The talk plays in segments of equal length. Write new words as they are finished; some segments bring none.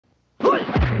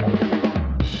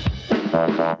She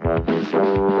never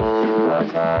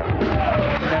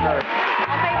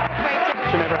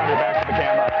had her back to the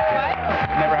camera. What?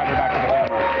 Never had her back to the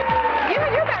camera. You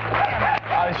had your back to the camera.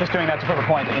 I was just doing that to prove a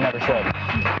point that you never should.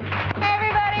 Hey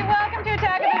everybody, welcome to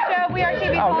Attack of the Show. We are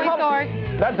TV's only source.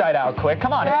 That died out quick.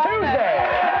 Come on, it's Tuesday.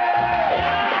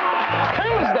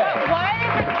 Tuesday. Why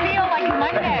does it feel like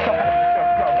Monday? So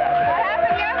bad. What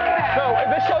happened yesterday? So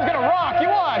this show's gonna rock. You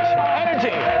watch.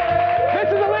 Energy. This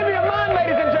is ENunn,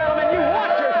 ladies and gentlemen. You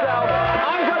watch yourself.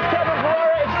 I'm just Kevin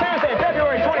Ferrara. It's Tuesday,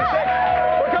 February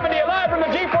 26th. We're coming to you live from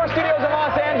the G4 studios in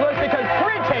Los Angeles because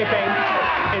pre-taping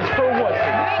is for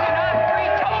wussies.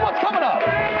 Tell them what's coming up.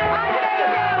 On today's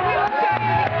show, we will show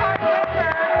you the Park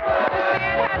Whisperer. This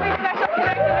man has a special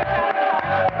connection to South.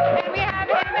 And we have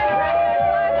him in the rest.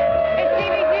 Plus, it's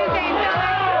TV Tuesday, and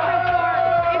Phil Extra Store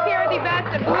is here with the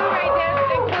best of Blu-ray discs,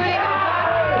 including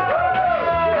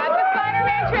the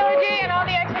Spider-Man trilogy and all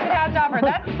the extras it has to offer.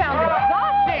 That sounds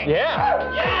exhausting. Yeah.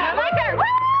 I like that. Woo!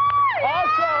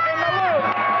 Also in the loop,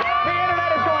 the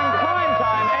internet is going prime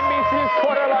time. NBC's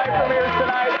Quarter Life premieres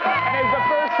tonight and is the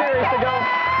first series to go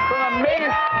from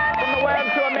the web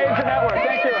to a major network.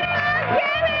 Thank you.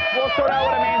 We'll sort out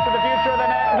what it means for the future of the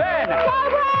net. Then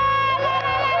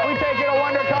we take you to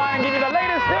WonderCon and give you the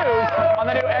latest news on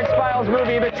the new X-Files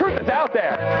movie. The truth is out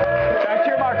there. Back to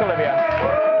your mark, Olivia.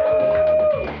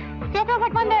 Still feels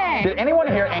like Monday. Did anyone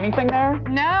hear anything there?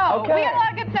 No. Okay. We had a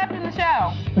lot of good stuff in the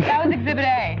show. That was Exhibit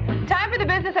A. Time for the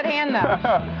business at hand, though.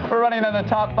 We're running on the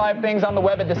top 5 things on the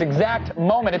web at this exact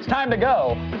moment. It's time to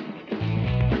go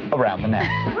around the net.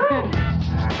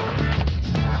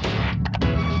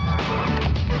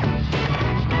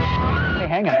 Hey,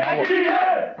 hang on. There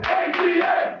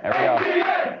we go.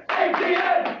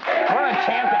 We're on a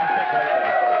chanting kick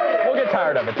lately. We'll get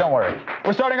tired of it. Don't worry.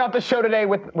 We're starting off the show today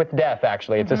with death,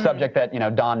 actually. It's a subject that,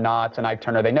 Don Knotts and Ike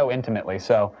Turner, they know intimately,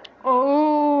 so.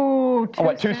 Oh,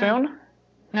 Too soon?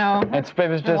 No. It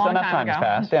was just enough time has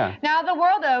passed, yeah. Now, the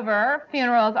world over,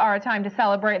 funerals are a time to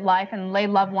celebrate life and lay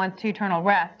loved ones to eternal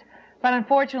rest. But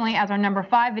unfortunately, as our number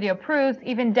 5 video proves,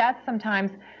 even death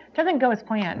sometimes doesn't go as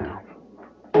planned.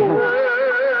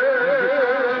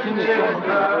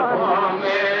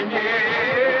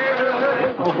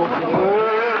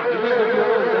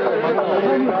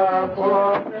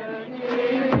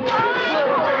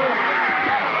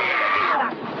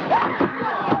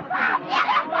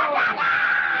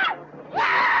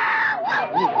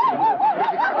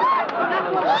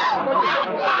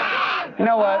 You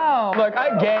know what? Oh. Look,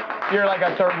 I get you're like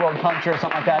a third world country or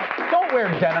something like that. Don't wear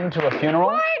denim to a funeral.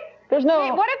 What? There's no.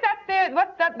 Wait, what if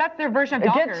that's their version of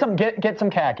Dockers? Get some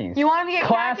khakis. You want them to get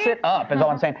Class khakis? it up is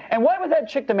all I'm saying. And what was that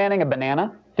chick demanding a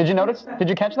banana? Did you notice? Did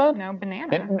you catch that? No,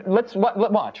 banana. Let's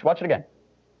watch. Watch it again.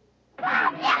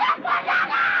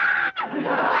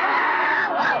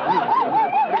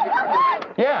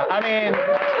 Yeah, I mean,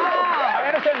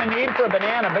 I understand the need for a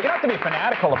banana, but you don't have to be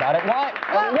fanatical about it.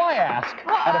 Why ask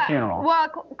at a funeral? Well,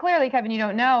 clearly, Kevin, you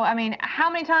don't know. I mean, how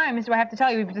many times do I have to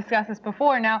tell you? We've discussed this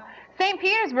before. Now, St.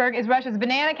 Petersburg is Russia's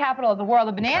banana capital of the world.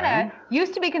 The banana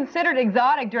used to be considered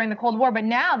exotic during the Cold War, but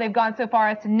now they've gone so far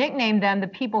as to nickname them the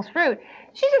people's fruit.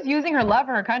 She's just using her love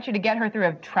for her country to get her through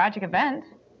a tragic event.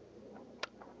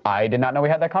 I did not know we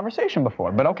had that conversation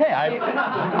before, but okay,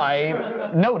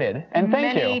 I noted, and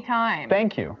thank you. Many times.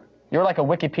 Thank you. You're like a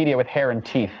Wikipedia with hair and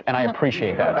teeth, and I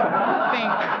appreciate that.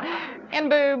 Thanks. And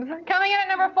boobs. Coming in at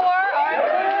number 4 are...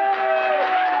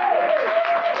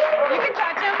 You can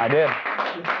touch him. I did.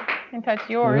 And touch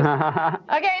yours.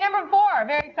 Okay, number 4,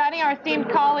 very exciting. Our esteemed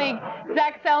colleague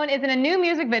Zach Selin is in a new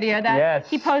music video that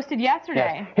he posted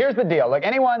yesterday. Yes. Here's the deal. Like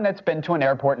anyone that's been to an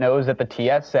airport knows that the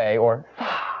TSA or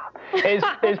is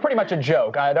pretty much a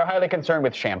joke. They're highly concerned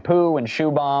with shampoo and shoe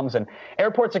bombs, and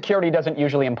airport security doesn't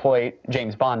usually employ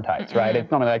James Bond types, right? It's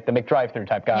normally like the McDrive-thru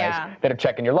type guys that are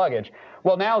checking your luggage.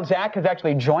 Well, now Zach has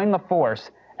actually joined the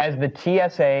force as the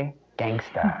TSA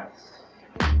gangsters.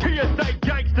 TSA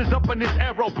gangsters up in this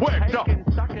aeropuerto.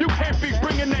 You can't be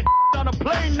bringing that on a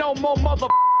plane no more, mother.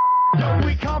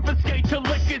 We confiscate your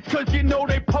liquors cause you know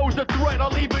they pose a threat.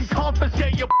 I'll even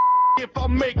confiscate your if I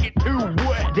make it too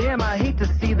wet. Damn, I hate to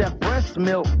see that breast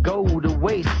milk go to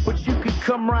waste, but you could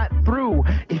come right through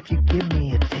if you give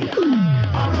me a taste.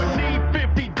 I'ma need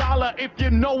 $50 if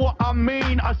you know what I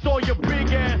mean. I saw your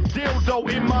big ass dildo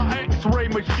in my X-ray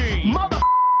machine. Mother,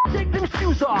 take them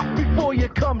shoes off before you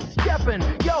come stepping.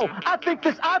 Yo, I think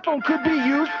this iPhone could be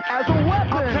used as a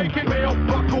weapon. I'm taking belt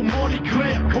buckle, money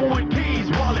clip, coin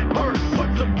keys, wallet, purse,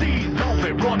 put some D's on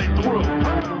it, run it through.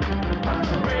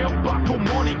 Belt buckle,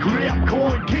 money grip,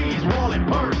 coin keys, wallet,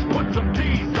 purse, put some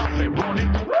D's on it, run it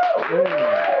through.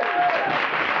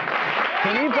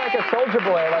 He needs like a soldier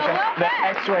boy, like the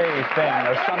X-ray thing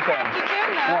or something.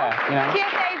 Yeah, you know.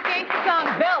 TSA's gangsta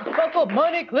song, Belt, Buckle,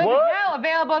 Money, Clip, is now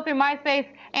available through MySpace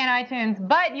and iTunes,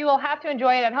 but you will have to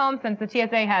enjoy it at home since the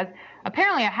TSA has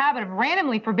apparently a habit of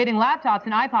randomly forbidding laptops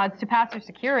and iPods to pass through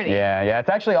security. Yeah, it's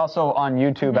actually also on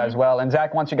YouTube as well, and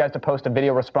Zach wants you guys to post a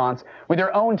video response with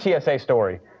your own TSA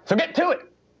story. So get to it!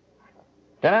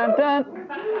 Dun,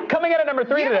 dun. Coming in at number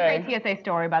 3 today. You have a great TSA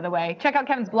story, by the way. Check out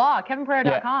Kevin's blog, kevinpereira.com.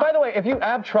 Yeah. By the way, if you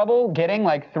have trouble getting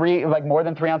like more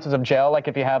than 3 ounces of gel, like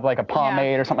if you have like a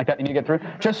pomade or something like that you need to get through,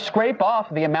 just scrape off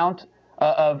the amount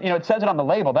of, it says it on the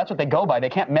label. That's what they go by. They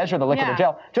can't measure the liquid or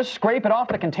gel. Just scrape it off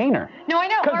the container. No, I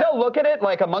know. Because they'll look at it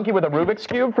like a monkey with a Rubik's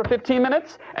Cube for 15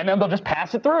 minutes, and then they'll just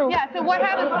pass it through. Yeah, so what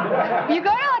happens, you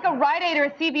go to like a Rite Aid or a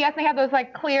CVS, and they have those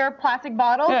like clear plastic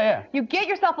bottles. Yeah. You get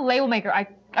yourself a label maker.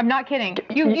 I'm not kidding.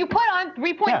 You put on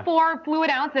 3.4 fluid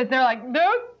ounces. They're like,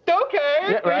 no,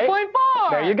 okay, 3.4.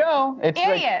 There you go. It's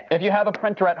idiot. Like, if you have a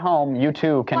printer at home, you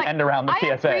too can end around the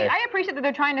TSA. I appreciate that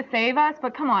they're trying to save us,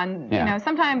 but come on,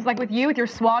 sometimes like with you, with your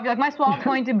swab, you're like, my swab's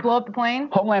going to blow up the plane.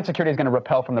 Homeland Security is going to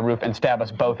rappel from the roof and stab us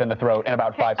both in the throat in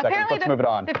about 5 seconds. Let's move it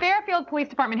on. The Fairfield Police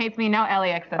Department hates me. Now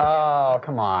LAX does. Oh,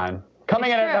 come on.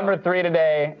 Coming in at number 3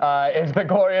 today is the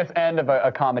glorious end of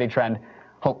a comedy trend.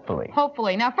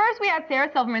 Hopefully. Now, first we had Sarah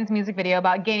Silverman's music video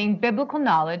about gaining biblical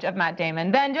knowledge of Matt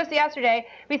Damon. Then, just yesterday,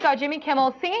 we saw Jimmy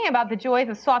Kimmel singing about the joys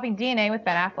of swapping DNA with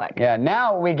Ben Affleck. Yeah,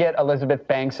 now we get Elizabeth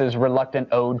Banks' reluctant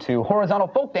ode to horizontal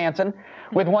folk dancing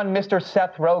with one Mr.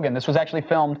 Seth Rogen. This was actually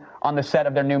filmed on the set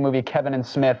of their new movie, Kevin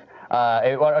Smith's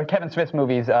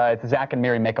movies. It's Zach and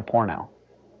Miri Make a Porno.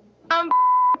 I'm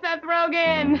Seth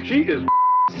Rogen. She is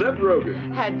Seth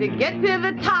Rogen. Had to get to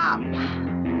the top.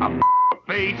 I'm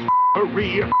face, her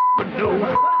ear, her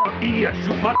nose, her ear,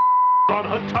 shoot my on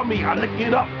her tummy. I lick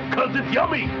it up, cause it's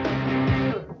yummy.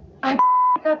 I'm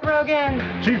Seth Rogen.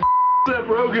 She's Seth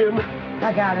Rogen.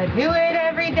 I gotta do it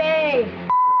every day.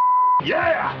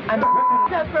 Yeah! I'm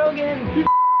Seth Rogen. She's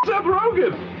Seth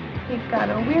Rogen. He's got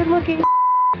a weird looking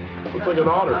looks like an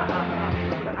otter.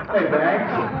 Hey,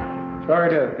 Banks. Sorry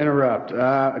to interrupt.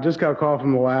 I just got a call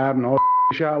from the lab and all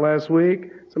shot last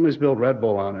week. Somebody spilled Red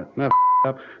Bull on it.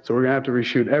 Up, so we're gonna have to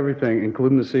reshoot everything,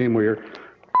 including the scene where you're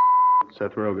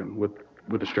Seth Rogen with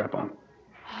the strap on.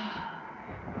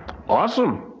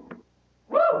 Awesome.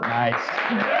 Woo! Nice.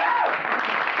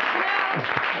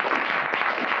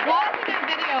 Watching that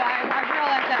video, I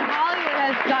realized that Hollywood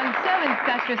has gone so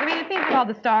incestuous. I mean, it seems like all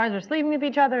the stars are sleeping with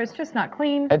each other. It's just not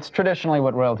clean. It's traditionally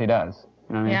what royalty does.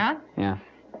 You know what I mean? Yeah.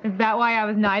 Is that why I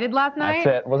was knighted last night?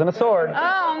 That's it. Wasn't a sword.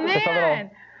 Oh man. Just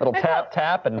a little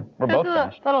tap, and we're both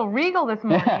finished. A little regal this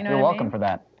morning, you know. You're welcome for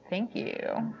that. Thank you.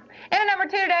 And at number 2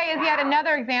 today is yet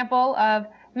another example of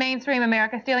mainstream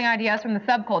America stealing ideas from the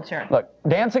subculture. Look,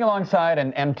 dancing alongside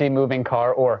an empty moving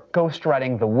car or ghost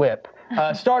riding the whip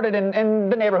started in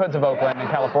the neighborhoods of Oakland in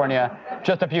California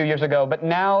just a few years ago, but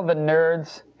now the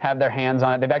nerds have their hands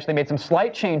on it. They've actually made some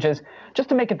slight changes just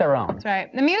to make it their own. That's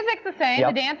right. The music's the same,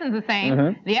 the dancing's the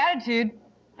same, the attitude,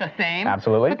 the same.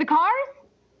 Absolutely. But the cars?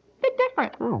 Bit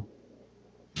different. Oh.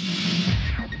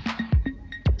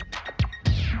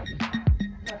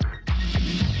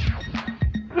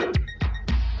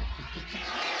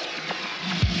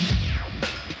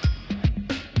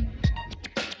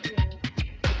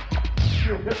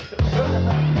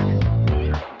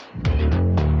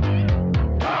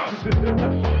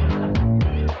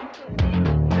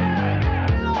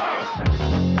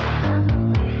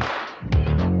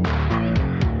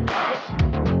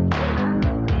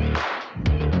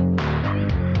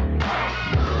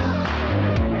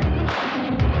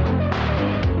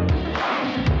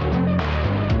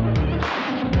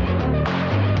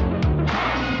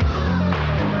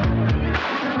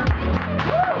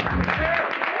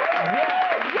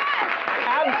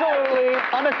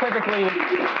 Unequivocally,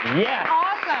 yes.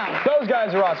 Awesome. Those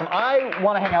guys are awesome. I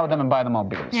want to hang out with them and buy them all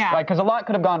beers. Yeah. Like, because a lot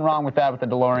could have gone wrong with that with the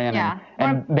DeLorean,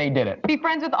 and they did it. Be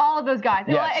friends with all of those guys.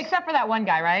 Yes. Well, except for that one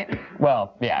guy, right?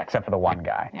 Well, yeah, except for the one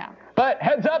guy. Yeah. But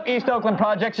heads up, East Oakland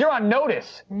Projects, you're on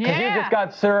notice. Because you just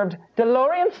got served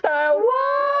DeLorean style.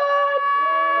 What?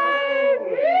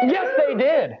 Yes, they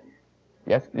did.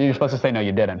 Yes, you're supposed to say no,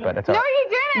 you didn't, but it's all right. No, you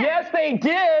didn't. Yes, they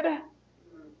did.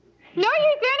 No,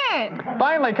 you didn't!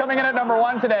 Finally, coming in at number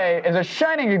 1 today is a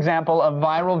shining example of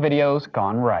viral videos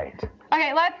gone right.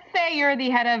 Okay, let's say you're the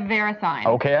head of VeriSign.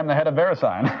 Okay, I'm the head of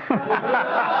VeriSign. No!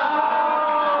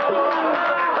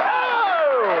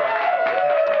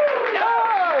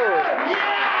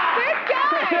 Yeah! This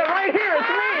guy! Yeah, right here, it's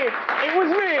me! It was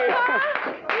me!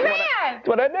 Man! That's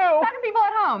what I do. Talk to people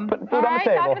at home. Put food on the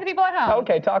table. Talk to the people at home.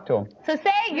 Okay, talk to them. So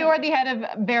say you're the head of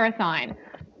VeriSign.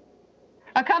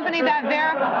 A company that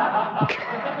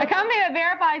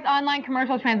verifies online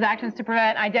commercial transactions to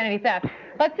prevent identity theft.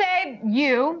 Let's say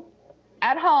you,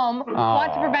 at home,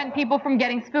 want to prevent people from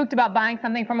getting spooked about buying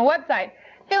something from a website,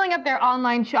 filling up their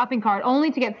online shopping cart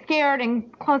only to get scared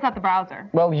and close out the browser.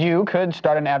 Well, you could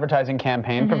start an advertising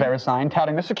campaign for VeriSign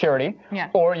touting the security,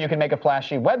 or you could make a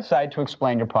flashy website to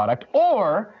explain your product,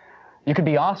 or you could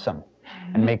be awesome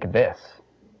and make this.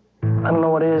 I don't know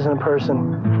what it is in a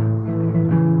person.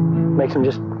 Makes them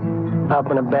just hop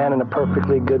in a van in a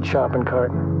perfectly good shopping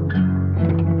cart.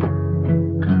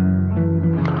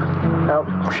 Now,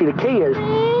 see, the key is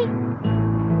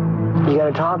you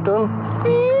gotta talk to them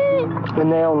in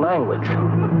their own language.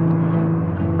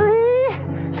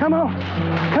 Come on,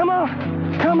 come on,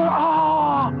 come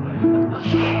on. Oh,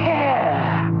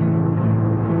 yeah.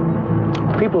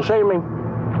 People say to me,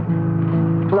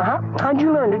 well, how'd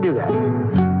you learn to do that?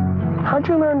 How'd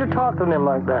you learn to talk to them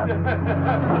like that?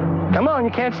 Come on, you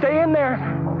can't stay in there.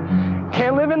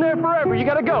 Can't live in there forever. You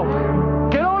gotta go.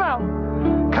 Get on out.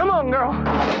 Come on, girl.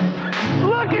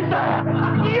 Look at that.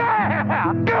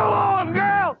 Yeah! Go on,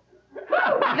 girl!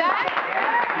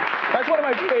 That's one of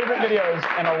my favorite videos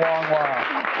in a long while.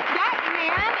 That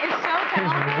man is so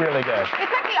talented. He's really good.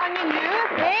 It's like the Onion News.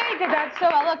 They did that so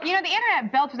well. Look, you know, the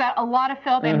internet belches out a lot of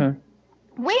filth, and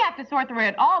we have to sort through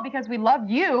it all because we love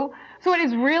you. So it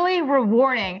is really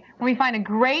rewarding when we find a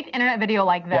great internet video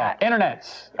like that. Yeah,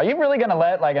 internets. Are you really going to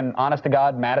let, like, an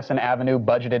honest-to-God Madison Avenue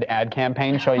budgeted ad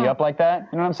campaign show you up like that?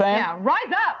 You know what I'm saying? Yeah,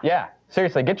 rise up. Yeah,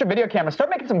 seriously, get your video camera.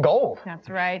 Start making some gold. That's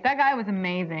right. That guy was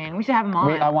amazing. We should have him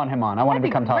on. I want him on. I want him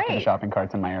to come talk to the great. shopping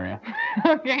carts in my area.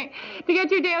 Okay. To get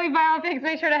your daily viral fix,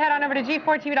 make sure to head on over to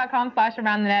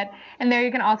g4tv.com/AroundTheNet, and there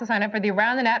you can also sign up for the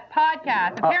Around the Net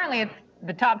podcast. Apparently, it's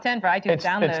the top 10 for iTunes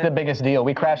downloads. It's the biggest deal.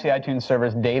 We crash the iTunes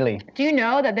servers daily. Do you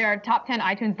know that there are top 10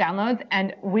 iTunes downloads,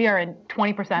 and we are in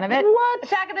 20% of it? What?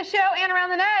 Attack of the show and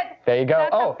Around the Net. There you go.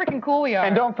 That's how freaking cool we are.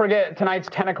 And don't forget, tonight's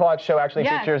 10 o'clock show actually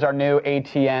features our new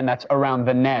ATN, that's Around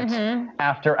the Net,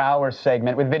 After Hours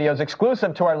segment with videos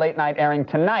exclusive to our late night airing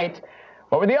tonight.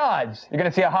 What were the odds? You're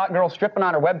going to see a hot girl stripping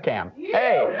on her webcam.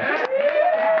 Hey!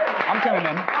 I'm tuning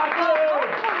in. Hopefully,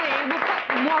 we'll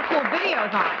put more cool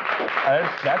videos on.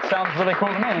 That sounds really cool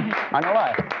to me. I'm not gonna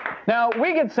lie. Now,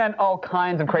 we get sent all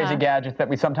kinds of crazy gadgets that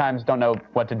we sometimes don't know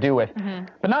what to do with.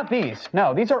 But not these.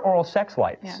 No, these are oral sex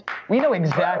lights. Yeah. We know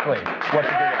exactly what to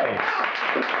do with these.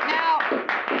 Now,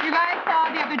 you guys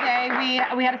saw the other day,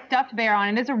 we had a stuffed bear on,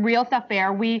 and it's a real stuffed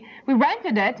bear. We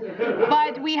rented it,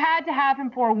 but we had to have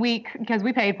him for a week because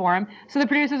we paid for him. So the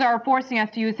producers are forcing us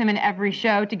to use him in every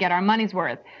show to get our money's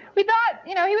worth. We thought,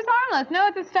 you know, he was harmless. No,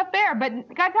 it's a stuffed bear, but I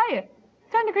gotta tell you, it's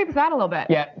starting to creep us out a little bit.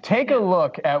 Yeah, take a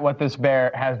look at what this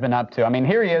bear has been up to. I mean,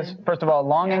 here he is, first of all,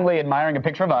 longingly admiring a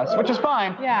picture of us, which is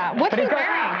fine. Yeah, what's he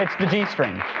wearing? It's the G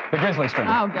string, the grizzly string.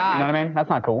 Oh, God. You know what I mean? That's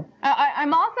not cool.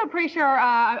 I'm also pretty sure,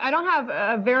 I don't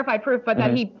have verified proof, but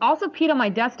that he also peed on my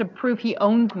desk to prove he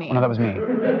owned me. Oh, no, that was me.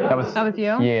 That was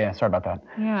you? Yeah, sorry about that.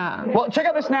 Yeah. Well, check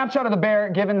out the snapshot of the bear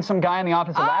giving some guy in the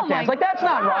office a lap dance. Like, that's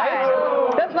not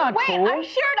right. That's not cool. Wait, I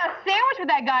shared a sandwich with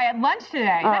that guy at lunch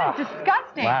today. That is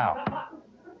disgusting. Wow.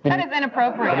 That is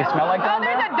inappropriate. Did it smell like that? Oh,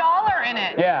 there's $1 in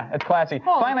it. Yeah, it's classy.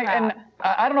 Holy Finally, crap. and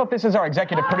I don't know if this is our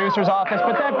executive producer's office,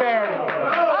 but that bear...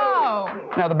 Oh.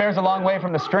 Now, the bear's a long way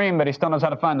from the stream, but he still knows how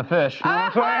to find the fish. You know what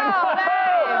I'm saying? All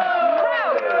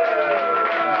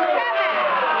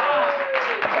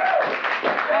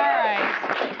right.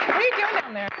 What are you doing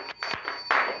down there?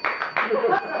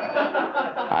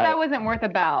 That wasn't worth a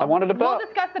bell. I wanted a bell. We'll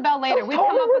discuss the bell later. We've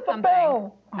come up with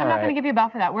something. I'm not going to give you a bell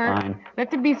for that. We have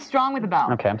to be strong with the bell.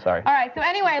 Okay, I'm sorry. All right, so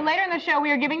anyway, later in the show,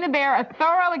 we are giving the bear a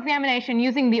thorough examination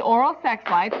using the oral sex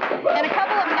lights and a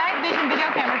couple of night vision video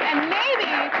cameras, and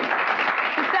maybe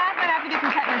the staff might have to get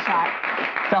some tetanus shots.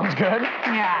 Sounds good.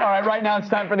 Yeah. All right, right now it's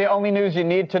time for the only news you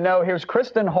need to know. Here's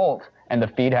Kristen Holt and the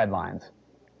feed headlines.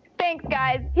 Thanks,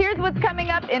 guys. Here's what's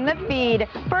coming up in the feed.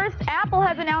 First, Apple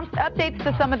has announced updates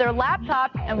to some of their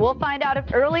laptops, and we'll find out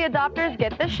if early adopters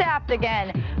get the shaft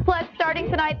again. Plus,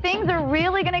 starting tonight, things are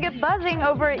really going to get buzzing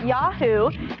over at Yahoo,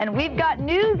 and we've got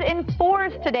news in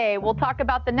fours today. We'll talk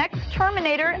about the next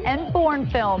Terminator and Bourne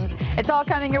films. It's all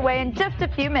coming your way in just a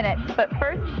few minutes. But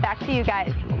first, back to you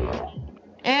guys.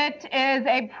 It is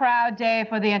a proud day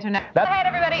for the internet. Ahead,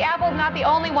 everybody. Apple's not the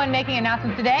only one making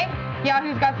announcements today.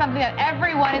 Yahoo's got something that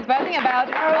everyone is buzzing about.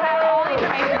 We'll have all the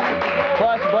information this week.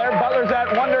 Plus, Blair Butler's at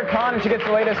WonderCon, and she gets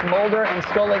the latest Mulder and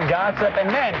Scully gossip.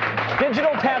 And then, digital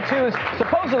tattoos,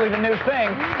 supposedly the new thing.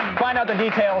 Find out the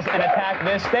details and attack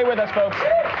this. Stay with us, folks.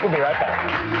 We'll be right back.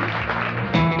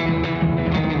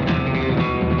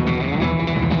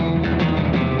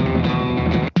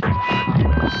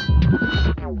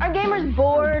 Our game gamers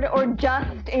bored or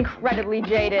just incredibly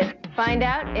jaded? Find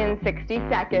out in 60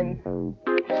 seconds.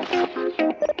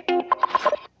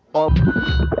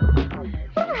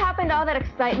 Whatever happened to all that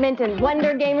excitement and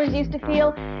wonder gamers used to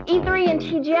feel? E3 and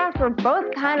TGS were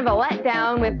both kind of a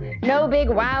letdown with no big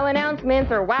WoW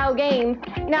announcements or WoW games.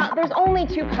 Now, there's only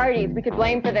two parties we could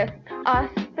blame for this. Us,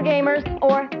 the gamers,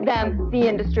 or them, the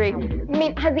industry. I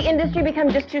mean, has the industry become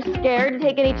just too scared to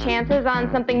take any chances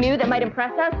on something new that might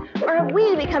impress us? Or have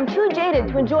we become too jaded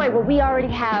to enjoy what we already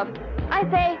have? I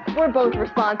say we're both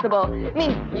responsible. I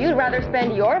mean, you'd rather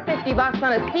spend your $50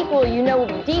 on a sequel you know will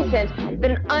be decent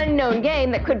than an unknown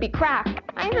game that could be crap.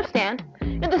 I understand.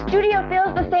 And the studio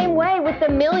feels the same way with the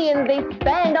millions they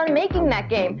spend on making that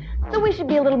game. So we should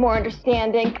be a little more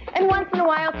understanding and once in a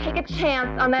while take a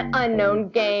chance on that unknown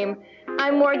game.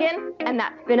 I'm Morgan, and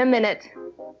that's been a minute.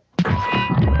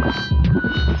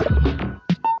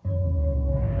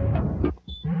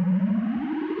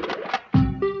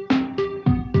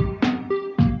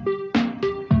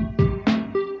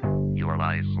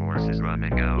 Life force is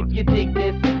running out. If you dig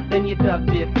this, then you dug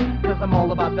this, cause I'm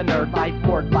all about the nerd life,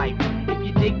 word life. If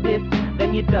you dig this,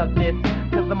 then you dug this,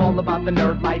 cause I'm all about the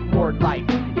nerd life, word life.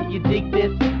 If you dig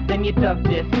this, then you dug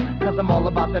this, cause I'm all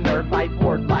about the nerd life,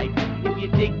 word life. If you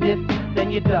dig this, then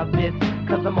you dug this,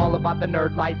 cause I'm all about the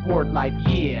nerd life, word life,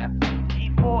 yeah.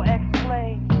 G4X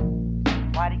play,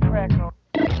 Whitey Cracker.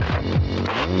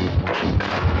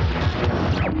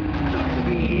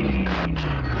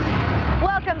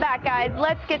 Welcome back, guys.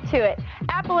 Let's get to it.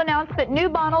 Apple announced that new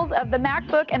models of the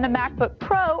MacBook and the MacBook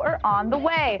Pro are on the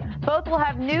way. Both will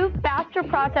have new, faster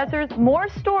processors, more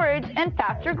storage, and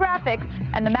faster graphics.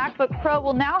 And the MacBook Pro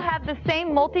will now have the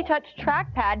same multi-touch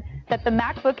trackpad that the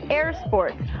MacBook Air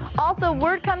sports. Also,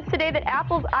 word comes today that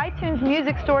Apple's iTunes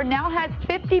Music Store now has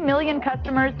 50 million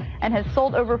customers and has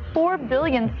sold over 4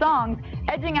 billion songs,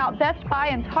 edging out Best Buy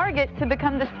and Target to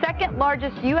become the second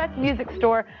largest U.S. music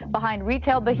store behind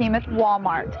retail behemoth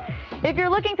Walmart. If you're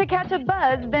looking to catch a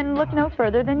buzz, then look no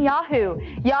further than Yahoo.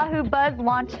 Yahoo Buzz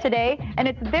launched today, and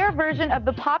it's their version of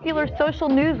the popular social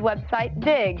news website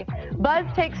Dig. Buzz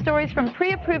takes stories from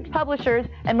pre-approved publishers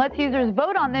and lets users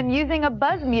vote on them using a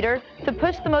buzz meter to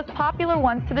push the most popular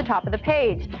ones to the top of the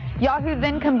page. Yahoo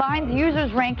then combines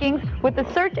users' rankings with the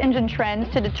search engine trends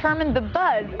to determine the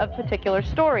buzz of particular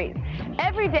stories.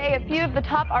 Every day, a few of the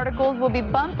top articles will be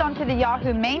bumped onto the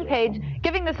Yahoo main page,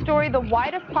 giving the story the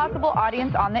widest possible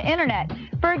audience on the internet.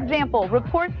 For example,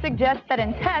 reports suggest that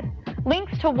in tests,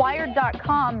 links to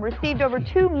Wired.com received over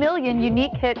 2 million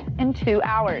unique hits in 2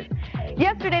 hours.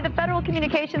 Yesterday, the Federal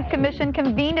Communications Commission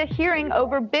convened a hearing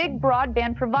over big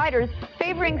broadband providers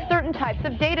favoring certain types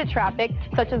of data traffic,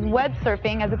 such as web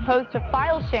surfing as opposed to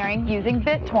file sharing using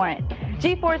BitTorrent.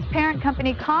 G4's parent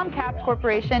company Comcast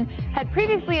Corporation had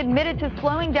previously admitted to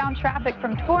slowing down traffic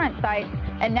from torrent sites,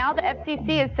 and now the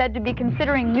FCC is said to be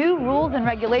considering new rules and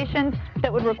regulations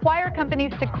that would require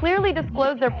companies to clearly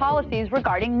disclose their policies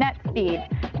regarding net speed.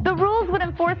 The rules would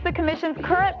enforce the Commission's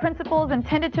current principles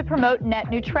intended to promote net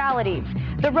neutrality.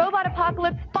 The robot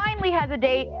apocalypse finally has a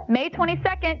date, May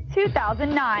 22nd,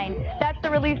 2009. That's the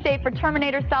release date for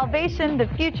Terminator Salvation, The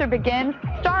Future Begins,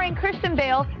 starring Christian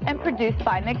Bale and produced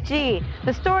by McGee.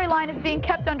 The storyline is being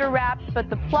kept under wraps, but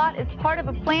the plot is part of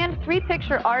a planned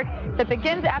 3-picture arc that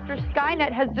begins after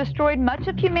Skynet has destroyed much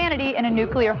of humanity in a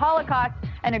nuclear holocaust,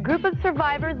 and a group of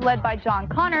survivors led by John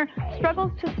Connor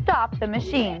struggles to stop the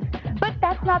machines. But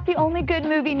that's not the only good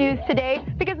movie news today,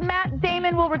 because Matt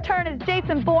Damon will return as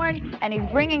Jason Bourne, and he's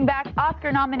bringing back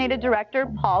Oscar-nominated director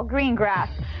Paul Greengrass.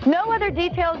 No other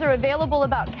details are available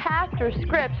about cast or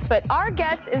script, but our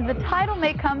guess is the title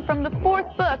may come from the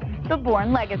 4th book, The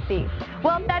Bourne Legacy.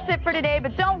 Well, that's it for today,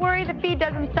 but don't worry, the feed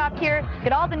doesn't stop here.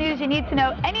 Get all the news you need to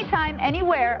know anytime,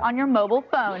 anywhere on your mobile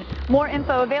phone. More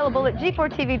info available at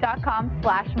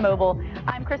g4tv.com/mobile.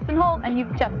 I'm Kristen Holt, and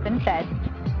you've just been fed.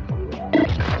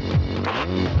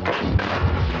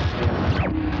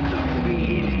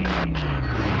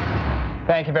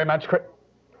 Thank you very much, Chris.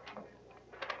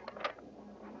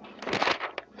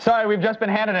 Sorry, we've just been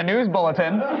handed a news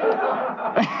bulletin.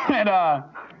 And,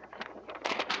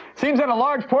 seems that a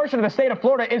large portion of the state of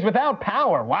Florida is without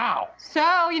power. Wow.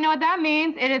 So, you know what that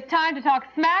means? It is time to talk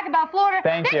smack about Florida.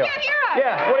 Thank you. They can't hear us.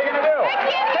 Yeah, what are you going to do? They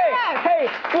can't hear us. Hey,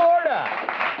 Florida.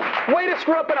 Way to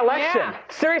screw up an election. Yeah.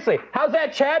 Seriously, how's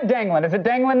that Chad dangling? Is it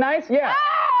dangling nice? Yeah.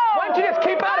 Oh! Why don't you just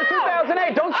keep out of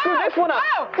 2008? Don't screw this one up.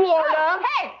 Florida.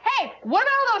 Hey, what about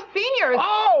all those seniors?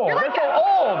 Oh, You're they're like so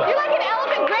old. You're like an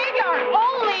elephant graveyard,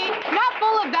 only not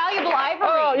full of valuable ivory.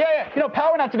 Oh, yeah. You know,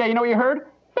 power not today. You know what you heard?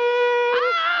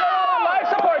 Life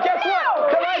support. Guess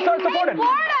what? The lights aren't supported. Hey,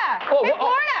 Florida. Oh, Hey,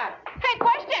 Florida. Hey,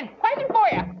 question for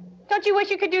you. So Don't you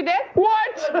wish you could do this?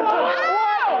 What?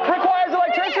 What? Requires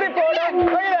electricity, Florida.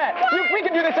 Look at that. We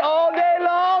can do this all day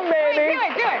long, baby.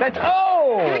 Wait, do it. That's,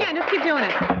 oh. Do it again, just keep doing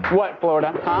it. What,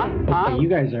 Florida? Huh? You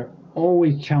guys are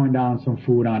always chowing down on some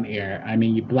food on air. I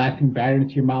mean, you're blasting batter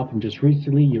into your mouth, and just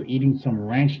recently you're eating some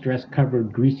ranch dress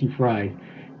covered greasy fries.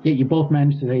 Yet you both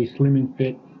managed to stay slim and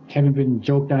fit. Haven't been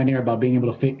joked on air about being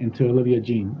able to fit into Olivia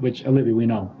Jean, which, Olivia, we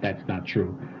know that's not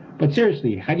true. But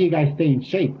seriously, how do you guys stay in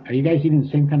shape? Are you guys eating the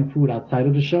same kind of food outside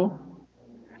of the show?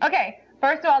 Okay,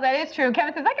 first of all, that is true.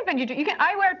 Kevin says, I can fit you.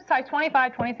 I wear size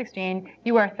 25, 2016.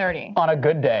 You wear 30. On a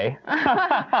good day. Okay, well,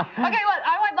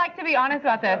 I would like to be honest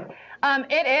about this.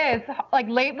 It is, like,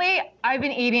 lately, I've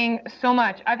been eating so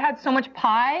much. I've had so much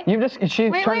pie.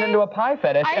 She's turned into a pie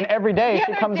fetish, and every day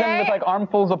she comes in with, like,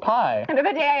 armfuls of pie. And the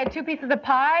other day, I had 2 pieces of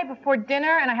pie before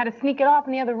dinner, and I had to sneak it off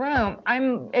in the other room.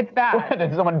 It's bad.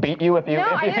 Did someone beat you if you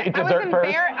eat dessert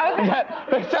first?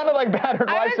 That sounded like battered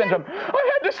wife syndrome.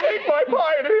 I had to sneak my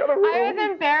pie into the other room. I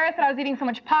was embarrassed that I was eating so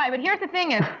much pie, but here's the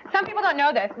thing is, some people don't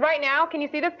know this. Right now, can you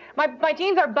see this? My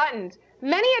jeans are buttoned.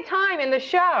 Many a time in the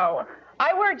show,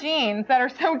 I wear jeans that are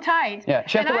so tight. Yeah,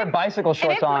 she has to wear bicycle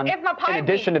shorts on in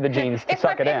addition to the jeans to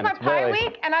suck it in. It's my pie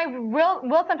week, and I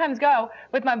will sometimes go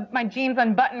with my jeans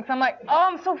unbuttoned, because I'm like, oh,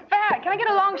 I'm so fat. Can I get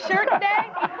a long shirt today?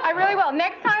 I really will.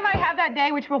 Next time I have that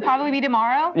day, which will probably be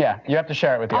tomorrow. Yeah, you have to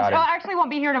share it with the audience. I actually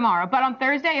won't be here tomorrow, but on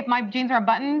Thursday, if my jeans are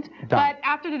buttoned. But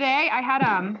after today, I had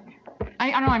I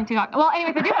don't know why I'm too talking. Well,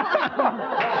 anyways, I do.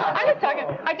 I'm just talking.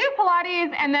 I do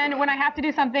Pilates, and then when I have to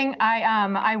do something,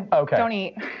 I don't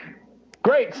eat.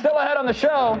 Great. Still ahead on the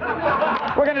show,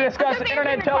 we're going to discuss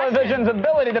internet television's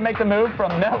ability to make the move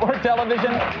from network television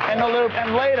and the loop.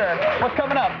 And later, what's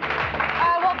coming up?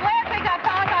 Well, Blair picked up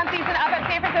Comic-Con season up at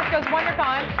San Francisco's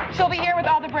WonderCon. She'll be here with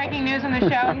all the breaking news on the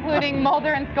show, including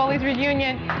Mulder and Scully's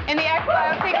reunion in the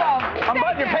X-Files sequel.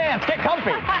 Unbutton your pants. Get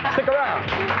comfy. Stick around.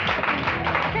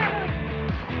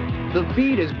 The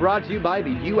feed is brought to you by the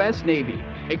U.S. Navy.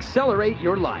 Accelerate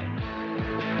your life.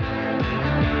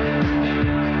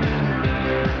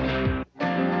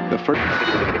 The first...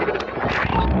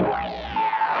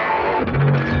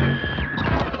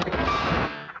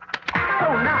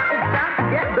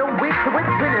 Get the week to win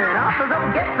spinning. Also,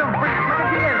 don't get some free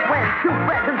tickets when 2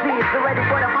 vacancies are ready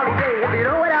for the holiday. If you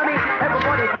know what I mean,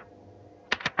 everybody.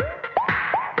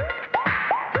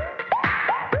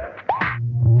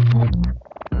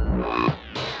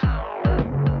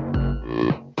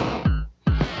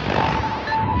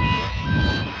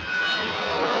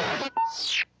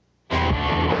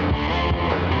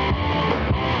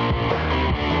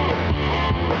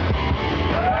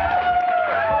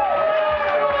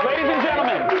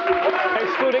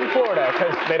 Florida,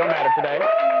 because they don't matter today.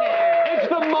 It's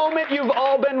the moment you've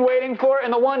all been waiting for,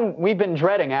 and the one we've been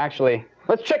dreading, actually.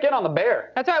 Let's check in on the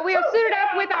bear. That's right. We are suited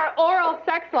up with our oral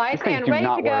sex life and ready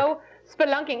to go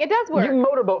spelunking. It does work. You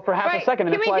motorboat for half a second,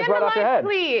 and it flies right off your head.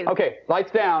 Please? Okay,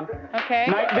 lights down. Okay.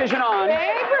 Night vision on.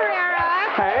 Hey,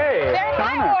 Pereira. Hey. There's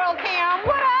my oral cam.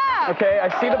 What up? Okay, I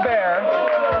see the bear.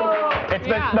 It's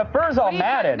the fur's all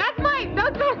matted. That's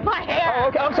my hair. Oh,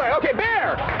 okay. I'm sorry. Okay,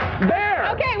 bear. Bear.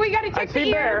 Okay, we got to check the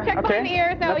ears. Check behind the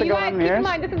ears. Now, you guys keep in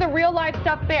mind, this is a real life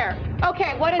stuffed bear.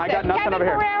 Okay, what is this? I got nothing over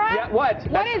here. Yeah, what?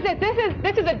 What is this?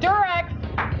 This is a Durex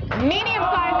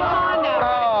medium-sized condo.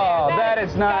 Oh, that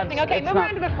is not. Okay, move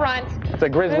around to the front. It's a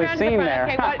grisly scene there.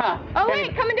 Okay, oh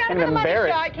wait, coming down to the money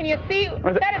shot. Can you see?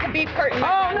 That is a beef curtain.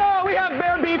 Oh no, we have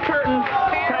bear beef curtain.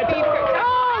 Bear beef curtain.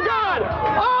 Oh God!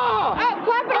 Oh! Oh,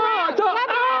 flap it around. Flap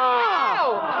it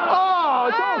around. Oh,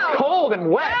 it's all cold and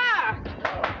wet.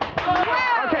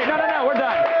 Okay, no, we're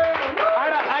done.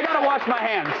 I gotta wash my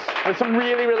hands with some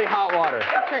really, really hot water.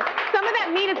 Some of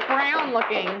that meat is brown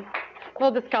looking. A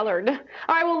little discolored.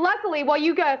 All right, well, luckily, while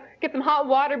you get some hot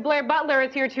water, Blair Butler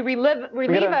is here to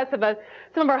relieve us of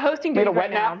some of our hosting duties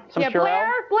right now. Some Purell?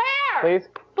 Blair! Please?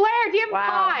 Blair, do you have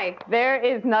pie? There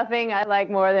is nothing I like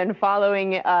more than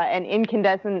following an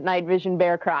incandescent night vision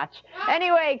bear crotch.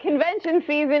 Anyway, convention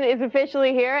season is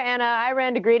officially here, and I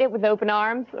ran to greet it with open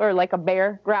arms, or like a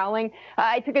bear growling.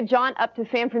 I took a jaunt up to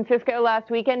San Francisco last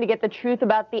weekend to get the truth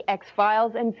about the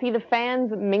X-Files and see the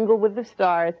fans mingle with the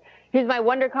stars. Here's my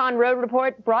WonderCon Road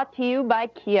Report, brought to you by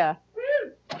Kia.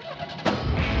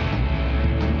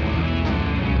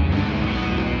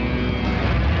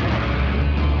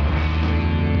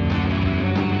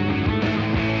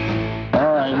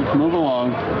 All right, let's move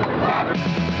along.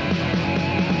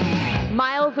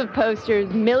 Miles of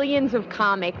posters, millions of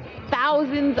comics,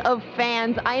 thousands of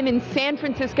fans. I am in San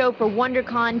Francisco for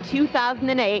WonderCon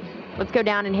 2008. Let's go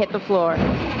down and hit the floor.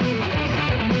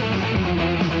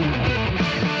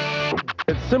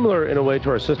 It's similar in a way to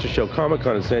our sister show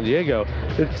Comic-Con in San Diego,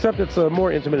 except it's a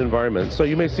more intimate environment. So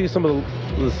you may see some of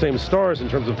the same stars in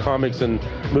terms of comics and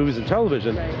movies and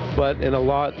television, but in a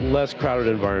lot less crowded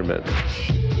environment.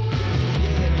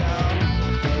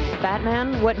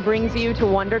 Batman, what brings you to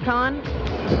WonderCon?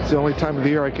 It's the only time of the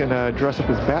year I can dress up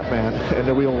as Batman and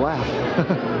nobody will laugh.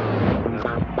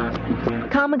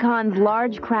 Comic-Con's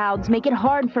large crowds make it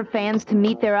hard for fans to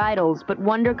meet their idols, but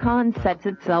WonderCon sets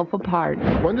itself apart.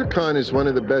 WonderCon is one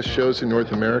of the best shows in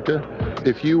North America.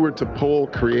 If you were to poll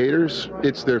creators,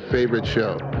 it's their favorite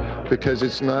show because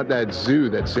it's not that zoo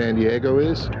that San Diego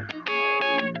is.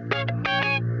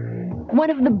 One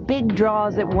of the big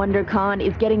draws at WonderCon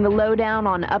is getting the lowdown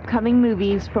on upcoming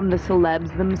movies from the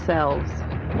celebs themselves.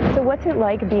 So what's it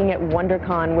like being at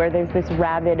WonderCon where there's this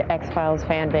rabid X-Files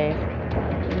fan base?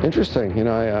 Interesting. You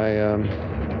know,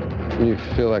 when you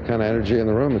feel that kind of energy in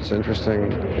the room, it's an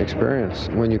interesting experience.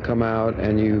 When you come out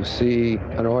and you see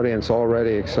an audience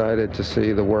already excited to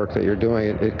see the work that you're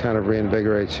doing, it kind of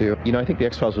reinvigorates you. You know, I think The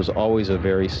X-Files was always a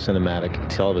very cinematic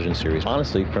television series.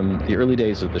 Honestly, from the early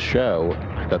days of the show,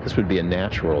 I thought this would be a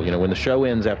natural. You know, when the show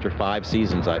ends after 5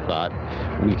 seasons, I thought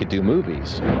we could do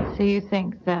movies. So you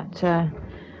think that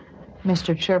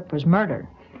Mr. Chirp was murdered?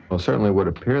 Well, it certainly would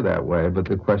appear that way, but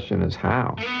the question is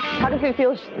how. How does it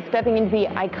feel stepping into the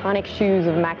iconic shoes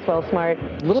of Maxwell Smart?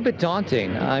 A little bit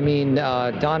daunting. I mean,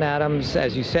 Don Adams,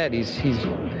 as you said, it's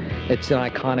an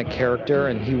iconic character,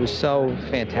 and he was so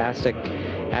fantastic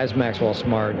as Maxwell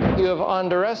Smart. You have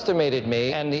underestimated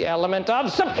me and the element of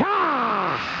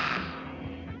surprise.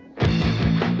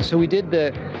 So we did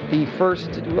the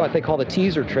first, what they call the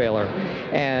teaser trailer,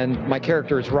 and my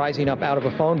character is rising up out of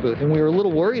a phone booth, and we were a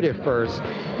little worried at first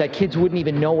that kids wouldn't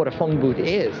even know what a phone booth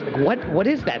is. Like, what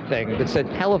is that thing that said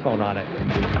telephone on it?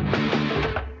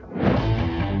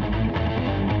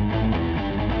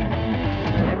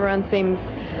 Everyone seems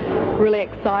really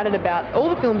excited about all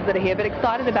the films that are here, but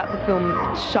excited about the film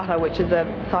Shutter, which is a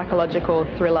psychological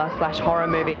thriller/horror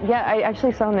movie. Yeah, I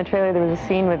actually saw in the trailer there was a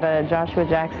scene with Joshua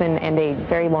Jackson and a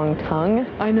very long tongue.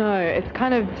 I know, it's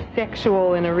kind of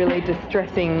sexual in a really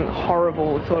distressing,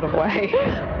 horrible sort of way.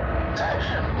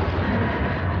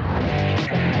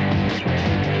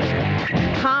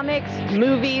 Comics,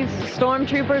 movies,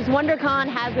 stormtroopers, WonderCon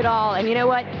has it all, and you know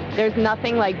what? There's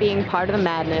nothing like being part of the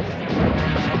madness.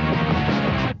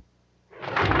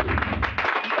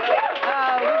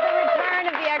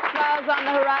 On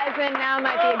the horizon. Now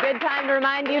might be a good time to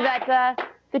remind you that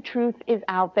the truth is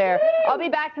out there. I'll be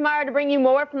back tomorrow to bring you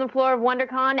more from the floor of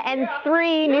WonderCon and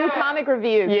 3 new comic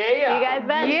reviews. Yeah. See you guys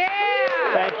then. Yeah.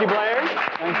 Thank you, Blair.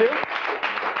 Thank you.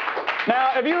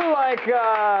 Now, if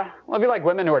you like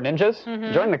women who are ninjas,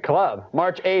 join the club.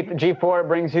 March 8th, G4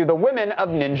 brings you the Women of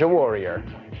Ninja Warrior.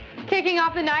 Kicking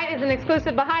off the night is an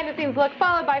exclusive behind-the-scenes look,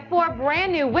 followed by 4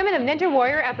 brand new Women of Ninja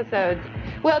Warrior episodes.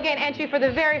 We'll gain entry for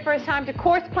the very first time to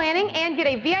course planning and get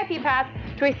a VIP pass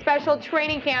to a special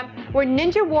training camp where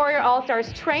Ninja Warrior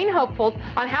All-Stars train hopefuls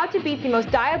on how to beat the most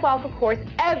diabolical course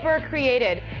ever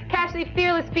created. Catch the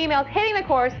fearless females hitting the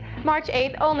course March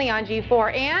 8th only on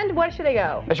G4. And where should they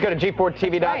go? They should go to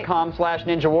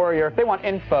g4tv.com/Ninja Warrior if they want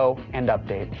info and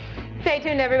updates. Stay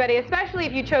tuned, everybody, especially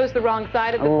if you chose the wrong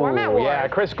side of the format war. Yeah,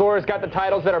 Chris Gore's got the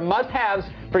titles that are must-haves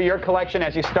for your collection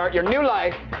as you start your new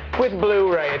life with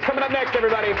Blu-ray. It's coming up next,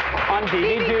 everybody, on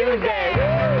DVD Tuesday.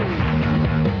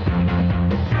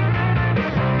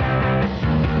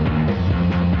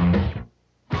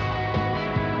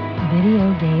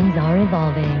 Video games are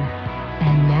evolving,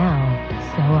 and now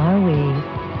so are we.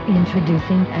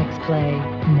 Introducing X-Play,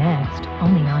 next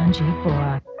only on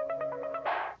G4.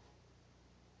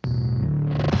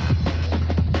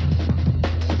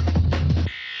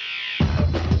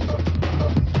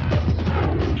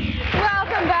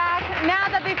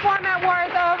 Format war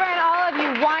is over and all of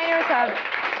you whiners have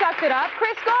sucked it up.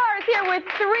 Chris Gore is here with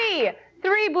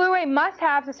three Blu-ray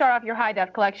must-haves to start off your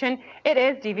high-def collection. It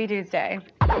is DVD Tuesday.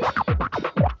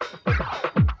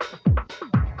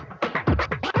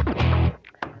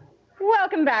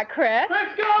 Welcome back, Chris.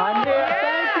 Chris Gore! I'm here.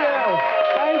 Yeah.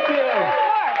 Thank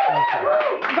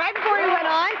you. Right before we went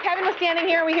on, Kevin was standing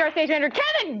here and we hear our stage manager,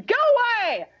 Kevin, go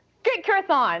away! Get Chris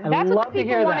on. That's what the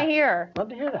people want to hear. Love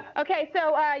to hear that. Okay,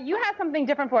 so you have something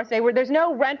different for us today where there's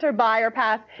no rent or buy or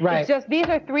pass. Right. It's just these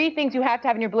are 3 things you have to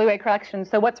have in your Blu-ray collection.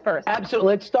 So what's first?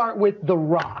 Absolutely. Let's start with The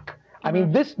Rock. I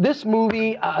mean, this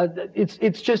movie,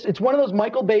 it's one of those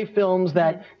Michael Bay films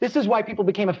that this is why people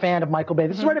became a fan of Michael Bay.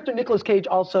 This is right after Nicolas Cage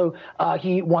also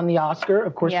he won the Oscar,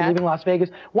 of course, for Leaving Las Vegas.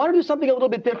 Wanted to do something a little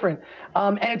bit different,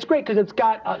 and it's great because it's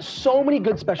got so many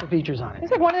good special features on it.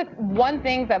 It's like one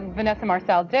thing that Vanessa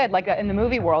Marcel did, like in the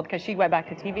movie world, because she went back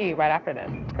to TV right after this,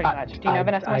 pretty much. Do you know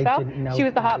Vanessa Marcel? I didn't know. She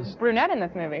was the hot brunette in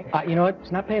this movie. You know what? I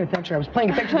was not paying attention. I was paying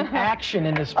attention to action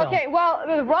in this film. Okay, well,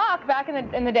 The Rock back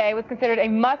in the day was considered a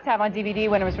must-have on DVD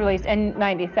when it was released in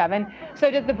 '97.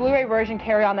 So does the Blu-ray version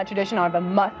carry on that tradition of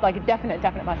a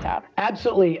definite must-have?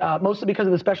 Absolutely, mostly because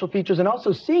of the special features, and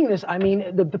also seeing this. I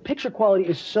mean, the picture quality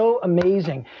is so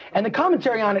amazing, and the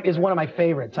commentary on it is one of my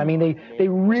favorites. I mean, they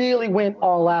really went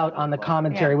all out on the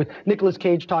commentary with Nicolas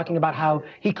Cage talking about how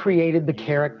he created the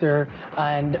character,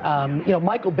 and you know,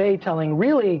 Michael Bay telling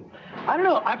really, I don't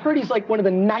know, I've heard he's like one of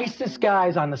the nicest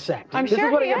guys on the set. This is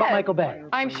what I get about Michael Bay.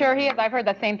 I'm sure he is. I've heard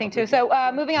that same thing too. So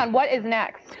moving on, what is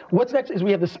next? What's next is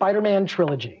we have the Spider-Man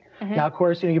trilogy. Now, of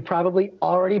course, you know, you probably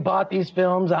already bought these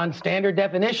films on standard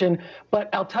definition, but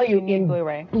I'll tell you, in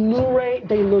Blu-ray,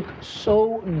 they look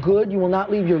so good. You will not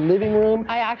leave your living room.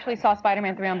 I actually saw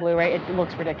Spider-Man 3 on Blu-ray. It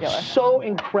looks ridiculous. So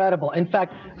incredible. In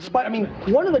fact, I mean,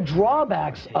 one of the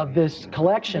drawbacks of this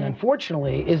collection,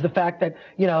 unfortunately, is the fact that,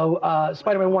 you know,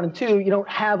 Spider-Man 1 and 2, you don't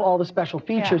have all the special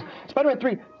features. Spider-Man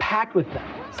 3, packed with them.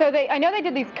 So I know they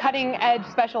did these cutting-edge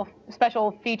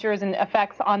special features and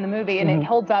effects on the movie, and it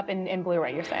holds up in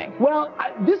Blu-ray, you're saying? Well,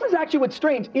 this is actually what's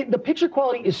strange. The picture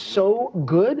quality is so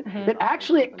good that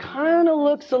actually it kind of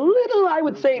looks a little, I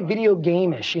would say, video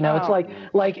game-ish. You know, it's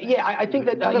like yeah, I think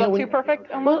that a little too perfect.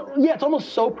 Well, yeah, it's almost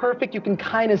so perfect you can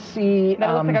kind of see. That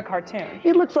it looks like a cartoon.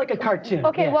 It looks like a cartoon.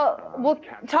 Okay, well,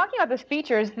 talking about those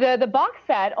features, the box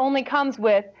set only comes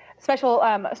with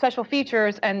special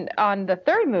features and on the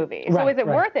third movie. So is it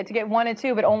worth it to get 1 and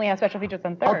 2 but only have special features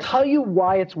on third? I'll tell you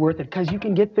why it's worth it, because you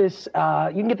can get this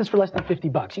for less than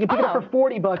 $50. You can pick it up for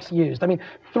 $40 used. I mean,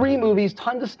 3 movies,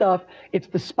 tons of stuff. It's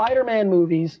the Spider-Man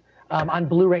movies on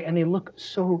Blu-ray, and they look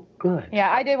so good.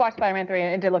 Yeah, I did watch Spider-Man 3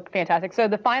 and it did look fantastic. So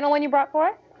the final one you brought for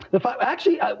us?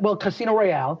 Actually, well, Casino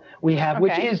Royale we have,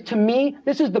 which is, to me,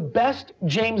 this is the best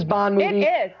James Bond movie.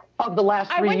 It is. Of the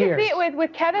last 3 years. I went to see it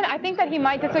with Kevin. I think that he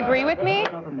might disagree with me,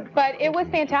 but it was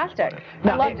fantastic.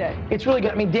 I loved it. It's really good.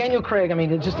 I mean, Daniel Craig, I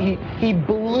mean, he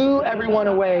blew everyone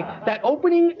away. That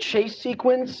opening chase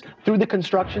sequence through the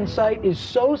construction site is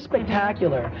so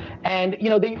spectacular. And,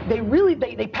 you know, they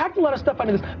packed a lot of stuff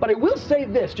into this. But I will say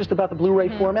this, just about the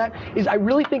Blu-ray format, is I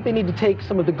really think they need to take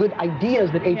some of the good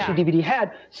ideas that HD DVD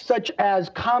had, such as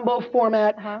combo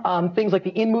format, things like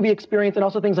the in-movie experience, and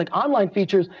also things like online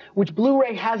features, which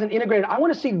Blu-ray hasn't integrated. I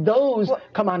want to see those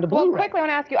come onto Blu-ray. Well, quickly, I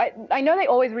want to ask you, I know they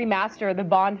always remaster the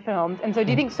Bond films, and so do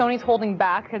you think Sony's holding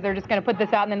back because they're just going to put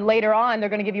this out, and then later on they're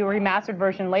going to give you a remastered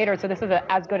version later, so this is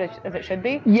as good as it should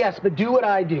be? Yes, but do what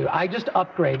I do. I just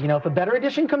upgrade. You know, if a better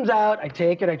edition comes out, I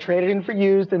take it, I trade it in for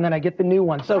used, and then I get the new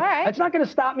one. So it's not going to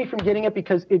stop me from getting it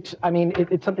because it's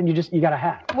something you got to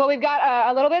have. Well, we've got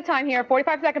a little bit of time here,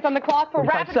 45 seconds on the clock for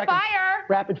rapid fire.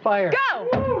 Rapid fire. Go!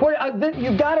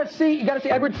 You got to see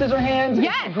Edward Scissorhands.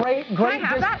 Yes. Great. Can I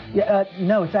have that? Yeah,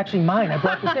 no, it's actually mine. I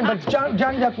brought this in, but it's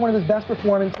Johnny Depp's one of his best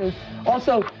performances.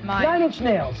 Also, 9 Inch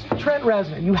Nails, Trent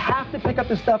Reznor. You have to pick up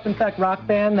the stuff. In fact, Rock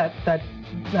Band, that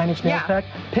 9 Inch Nails track,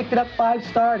 picked it up,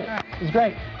 5-starred it. It was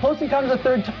great. Close Encounters of the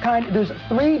Third Kind. There's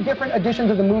 3 different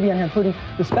editions of the movie on here, including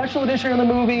the special edition of the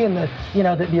movie and the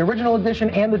original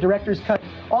edition and the director's cut.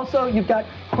 Also, you've got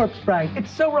Corpse Bride. It's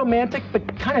so romantic, but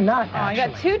kind of not. You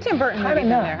got 2 Tim Burton movies in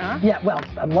there, huh? Yeah, well,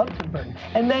 I love Tim Burton.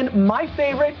 And then my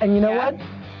favorite, and you know what?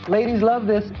 Ladies love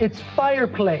this. It's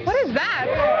Fireplace. What is that?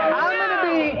 I'm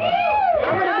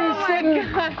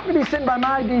gonna be sitting by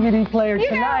my DVD player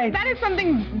tonight. That is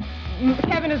something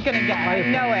Kevin is gonna get. I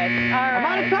know it. All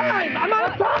right. I'm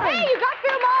out of time. Hey, you got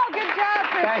through them all. Good job,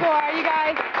 Chris Gore. You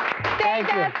guys. Thank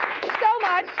you so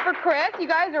much for Chris. You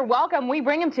guys are welcome. We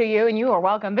bring them to you, and you are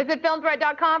welcome. Visit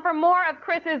filmthread.com for more of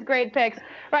Chris's great picks.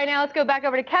 Right now, let's go back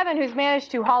over to Kevin, who's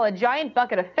managed to haul a giant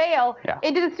bucket of fail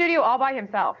into the studio all by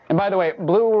himself. And by the way,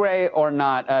 Blu-ray or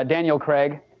not, Daniel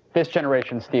Craig, this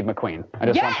generation Steve McQueen. I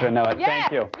just want you to know it.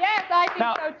 Thank you. Yes, I think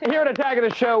so too. Here at Attack of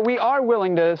the Show, we are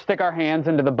willing to stick our hands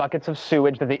into the buckets of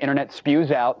sewage that the internet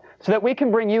spews out so that we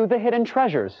can bring you the hidden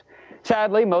treasures.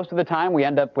 Sadly, most of the time we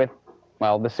end up with,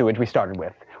 well, the sewage we started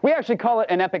with. We actually call it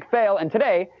an epic fail, and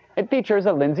today it features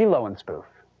a Lindsay Lohan spoof.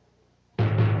 I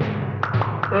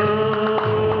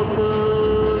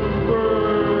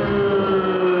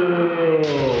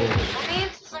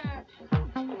need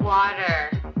some water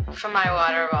for my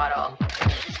water bottle.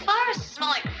 These flowers smell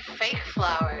like fake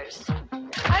flowers.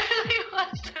 I really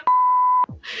want some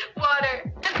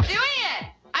water. I'm doing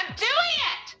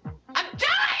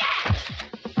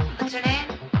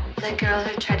the girl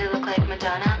who tried to look like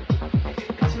Madonna?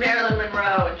 It's Marilyn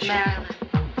Monroe. Marilyn.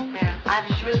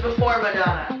 She was before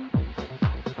Madonna.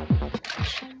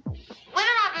 When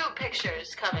are our boob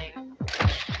pictures coming?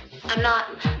 I'm not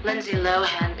Lindsay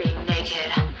Lohan being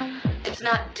naked. It's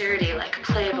not dirty like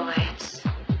Playboy.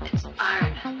 It's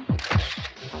art.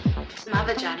 Does my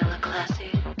vagina look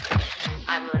classy?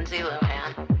 I'm Lindsay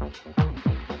Lohan.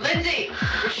 Lindsay,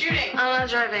 we're shooting. I'm not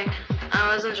driving. I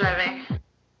wasn't driving.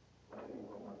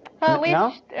 Well, at least,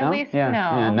 No? at least, Yeah. no.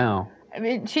 Yeah, no. I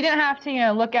mean, she didn't have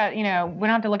to, look at, we don't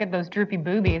have to look at those droopy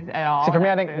boobies at all. See, for me,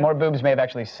 I think more boobs may have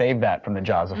actually saved that from the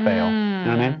jaws of fail. You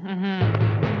know what I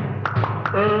mean?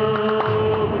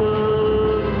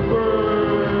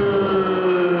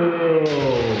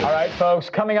 All right, folks,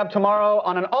 coming up tomorrow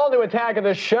on an all-new attack of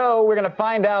the show, we're going to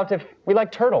find out if we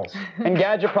like turtles and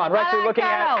Gadgetron. We're actually looking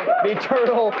at the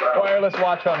Turtle wireless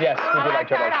watch phone. Yes, we do like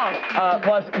turtles.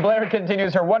 Plus, Blair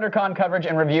continues her WonderCon coverage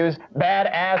and reviews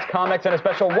badass comics and a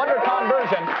special WonderCon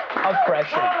version of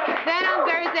Fresh Ink. Then on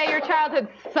Thursday, your childhood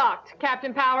sucked.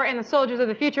 Captain Power and the Soldiers of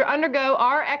the Future undergo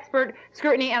our expert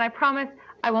scrutiny, and I promise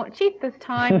I won't cheat this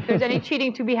time if there's any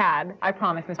cheating to be had. I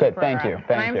promise, Mr. Good, Ferrara. thank you,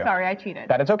 thank I'm you. sorry I cheated.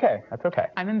 That is okay, that's okay.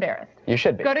 I'm embarrassed. You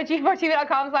should be. Go to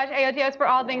g4tv.com/AOTS for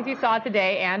all things you saw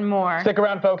today and more. Stick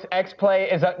around, folks.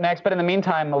 X-Play is up next, but in the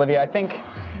meantime, Olivia, I think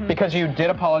because you did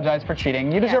apologize for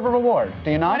cheating, you deserve a reward, do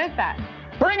you not? What is that?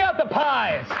 Bring out the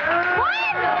pies!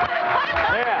 What?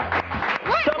 Yeah.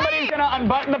 Somebody's going to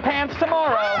unbutton the pants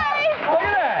tomorrow. Look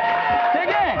at that. Dig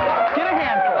in. Get a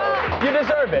handful. You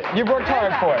deserve it. You've worked hard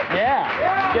for it. Yeah.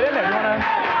 Get in there. You want to...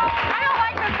 I don't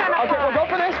like this kind of Okay, well, go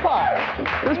for this pie.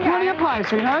 There's plenty of pie,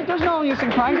 sweetheart. There's no use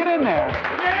in trying. Get in there.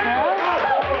 Yeah?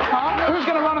 Huh? Who's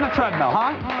going to run on the treadmill,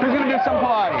 huh? Who's going to do some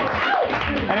Pilates?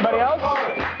 Anybody else?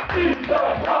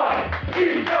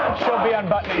 She'll be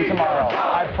unbuttoning tomorrow.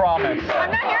 I promise.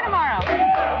 I'm not here tomorrow.